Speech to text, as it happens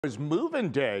Was moving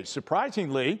day,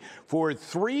 surprisingly, for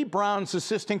three Browns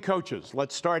assistant coaches.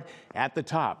 Let's start at the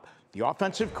top. The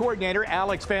offensive coordinator,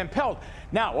 Alex Van Pelt.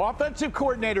 Now, offensive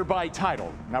coordinator by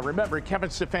title. Now, remember, Kevin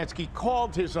Stefanski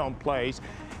called his own plays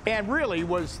and really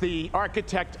was the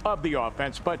architect of the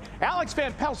offense. But Alex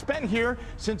Van Pelt's been here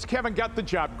since Kevin got the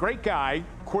job. Great guy,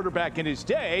 quarterback in his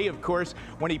day, of course,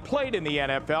 when he played in the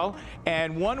NFL.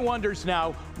 And one wonders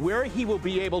now where he will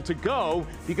be able to go.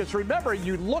 Because remember,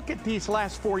 you look at these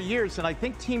last 4 years, and I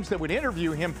think teams that would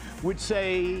interview him would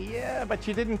say, yeah, but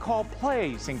you didn't call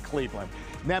plays in Cleveland.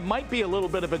 And that might be a little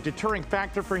bit of a deterring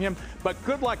factor for him, but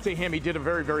good luck to him. He did a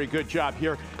very, very good job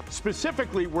here,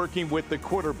 specifically working with the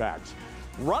quarterbacks.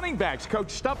 Running backs, Coach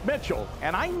Stump Mitchell,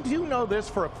 and I do know this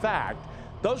for a fact,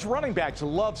 those running backs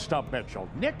love Stump Mitchell.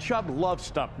 Nick Chubb loves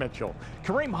Stump Mitchell.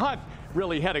 Kareem Hunt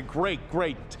really had a great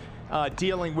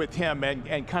dealing with him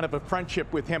and kind of a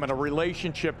friendship with him and a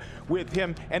relationship with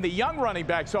him. And the young running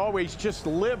backs always just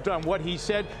lived on what he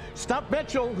said. Stump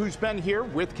Mitchell, who's been here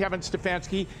with Kevin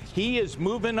Stefanski, he is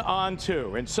moving on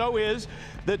too. And so is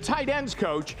the tight ends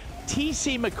coach,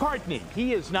 TC McCartney.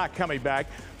 He is not coming back.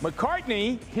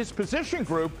 McCartney, his position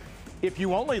group, if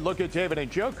you only look at David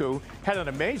Njoku, had an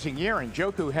amazing year, and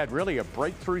Njoku had really a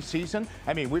breakthrough season.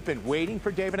 I mean, we've been waiting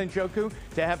for David Njoku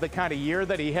to have the kind of year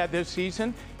that he had this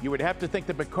season. You would have to think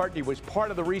that McCartney was part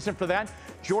of the reason for that.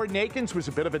 Jordan Akins was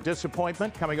a bit of a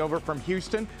disappointment coming over from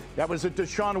Houston. That was a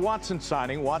Deshaun Watson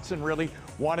signing. Watson really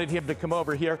wanted him to come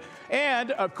over here.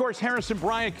 And, of course, Harrison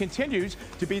Bryant continues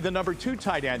to be the #2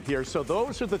 tight end here. So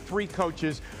those are the three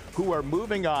coaches who are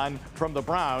moving on from the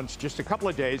Browns just a couple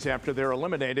of days after they're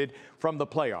eliminated from the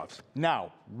playoffs.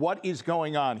 Now, what is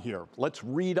going on here? Let's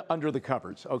read under the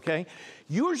covers, okay?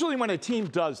 Usually when a team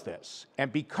does this,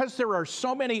 and because there are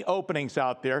so many openings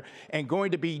out there and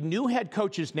going to be new head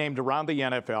coaches named around the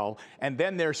NFL, and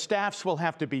then their staffs will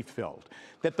have to be filled,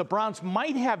 that the Browns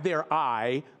might have their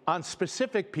eye on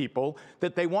specific people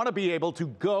that they want to be able to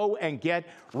go and get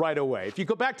right away. If you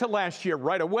go back to last year,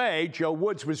 right away, Joe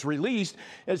Woods was released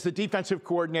as the defensive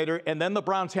coordinator, and then the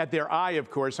Browns had their eye,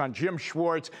 of course, on Jim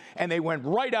Schwartz, and they went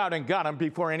right out and got him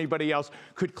before anybody else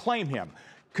could claim him.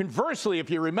 Conversely, if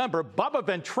you remember, Bubba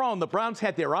Ventrone, the Browns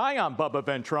had their eye on Bubba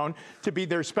Ventrone to be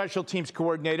their special teams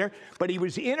coordinator, but he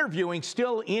was interviewing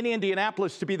still in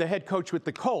Indianapolis to be the head coach with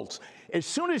the Colts. As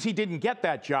soon as he didn't get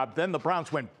that job, then the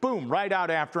Browns went boom, right out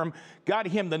after him, got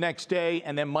him the next day,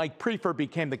 and then Mike Prefer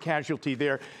became the casualty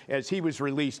there as he was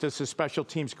released as the special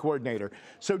teams coordinator.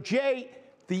 So, Jay,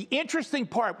 the interesting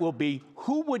part will be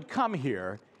who would come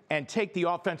here and take the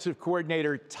offensive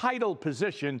coordinator title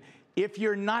position if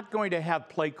you're not going to have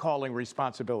play calling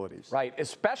responsibilities. Right,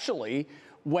 especially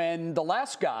when the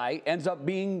last guy ends up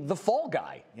being the fall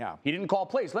guy. Yeah. He didn't call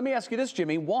plays. Let me ask you this,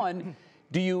 Jimmy. One,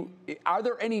 are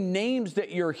there any names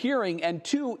that you're hearing? And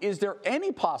two, is there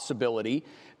any possibility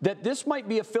that this might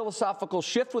be a philosophical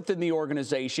shift within the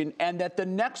organization and that the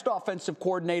next offensive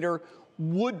coordinator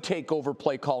would take over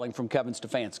play calling from Kevin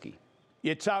Stefanski?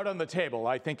 It's out on the table.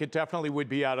 I think it definitely would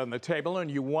be out on the table,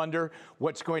 and you wonder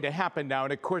what's going to happen now.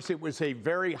 And, of course, it was a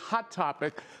very hot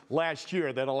topic last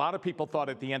year that a lot of people thought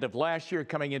at the end of last year,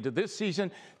 coming into this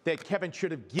season, that Kevin should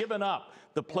have given up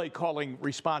the play-calling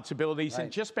responsibilities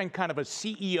and just been kind of a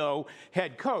CEO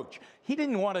head coach. He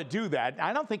didn't want to do that.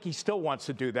 I don't think he still wants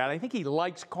to do that. I think he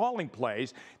likes calling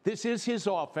plays. This is his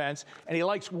offense, and he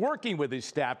likes working with his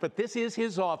staff, but this is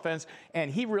his offense,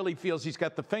 and he really feels he's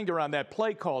got the finger on that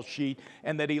play call sheet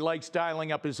and that he likes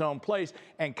dialing up his own plays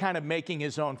and kind of making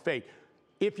his own fate.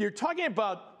 If you're talking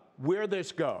about where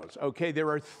this goes, okay, there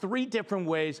are three different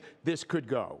ways this could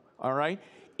go, all right?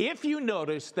 If you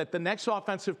notice that the next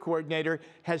offensive coordinator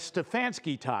has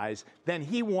Stefanski ties, then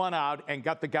he won out and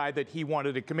got the guy that he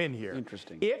wanted to come in here.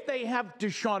 Interesting. If they have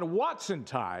Deshaun Watson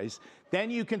ties,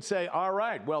 then you can say, all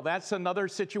right, well, that's another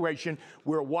situation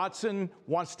where Watson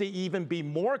wants to even be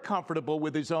more comfortable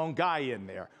with his own guy in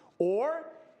there. Or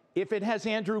if it has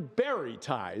Andrew Berry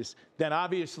ties, then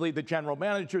obviously the general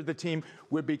manager of the team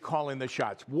would be calling the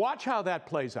shots. Watch how that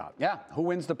plays out. Yeah, who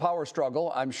wins the power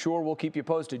struggle? I'm sure we'll keep you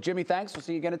posted. Jimmy, thanks. We'll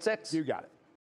see you again at 6. You got it.